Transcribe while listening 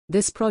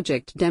This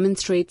project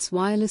demonstrates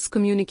wireless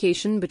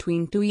communication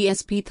between two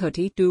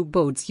ESP32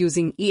 boards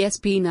using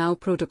ESP-NOW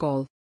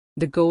protocol.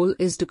 The goal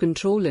is to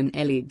control an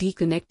LED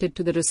connected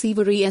to the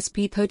receiver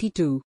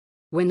ESP32.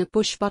 When a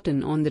push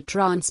button on the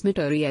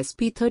transmitter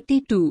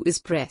ESP32 is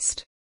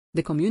pressed,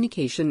 the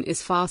communication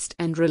is fast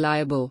and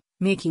reliable,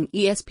 making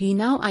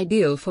ESP-NOW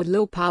ideal for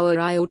low-power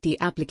IoT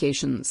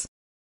applications.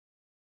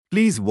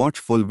 Please watch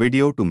full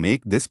video to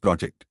make this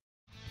project.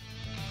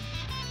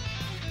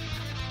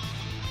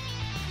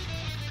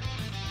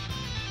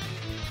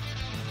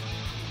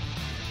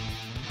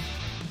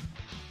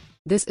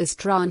 This is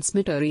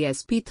transmitter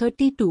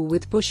ESP32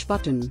 with push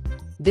button.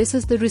 This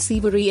is the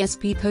receiver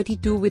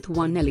ESP32 with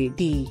one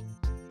LED.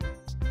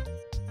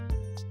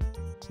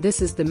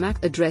 This is the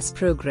MAC address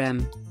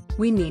program.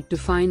 We need to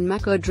find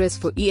MAC address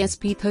for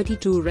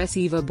ESP32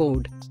 receiver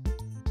board.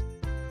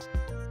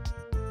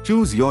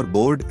 Choose your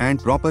board and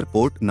proper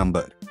port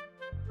number.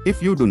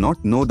 If you do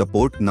not know the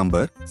port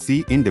number,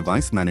 see in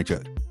Device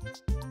Manager.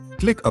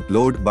 Click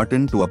Upload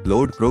button to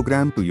upload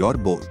program to your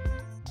board.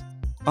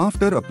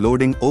 After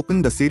uploading,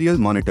 open the serial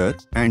monitor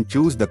and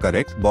choose the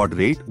correct baud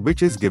rate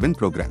which is given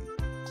program.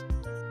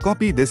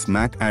 Copy this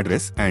MAC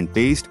address and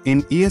paste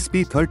in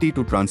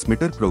ESP32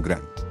 transmitter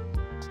program.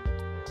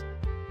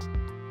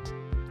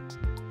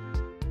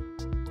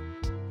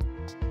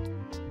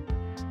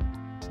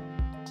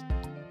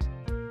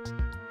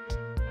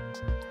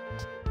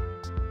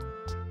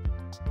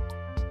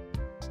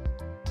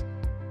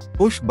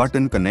 Push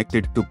button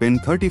connected to pin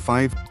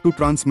 35 to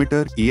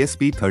transmitter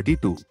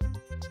ESP32.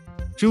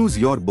 Choose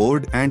your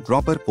board and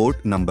proper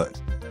port number.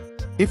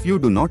 If you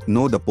do not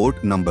know the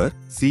port number,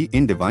 see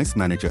in Device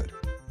Manager.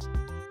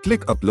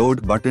 Click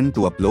Upload button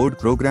to upload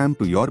program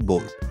to your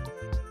board.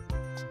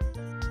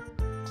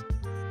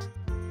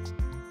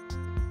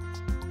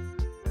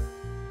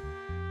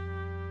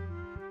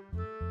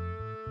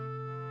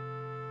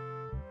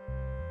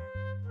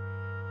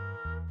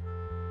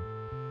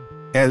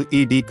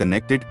 LED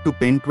connected to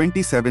pin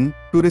 27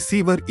 to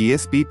receiver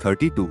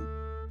ESP32.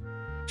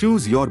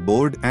 Choose your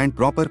board and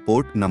proper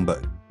port number.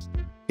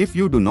 If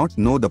you do not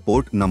know the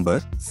port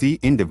number, see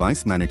in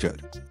Device Manager.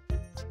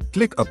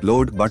 Click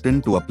Upload button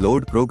to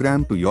upload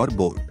program to your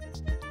board.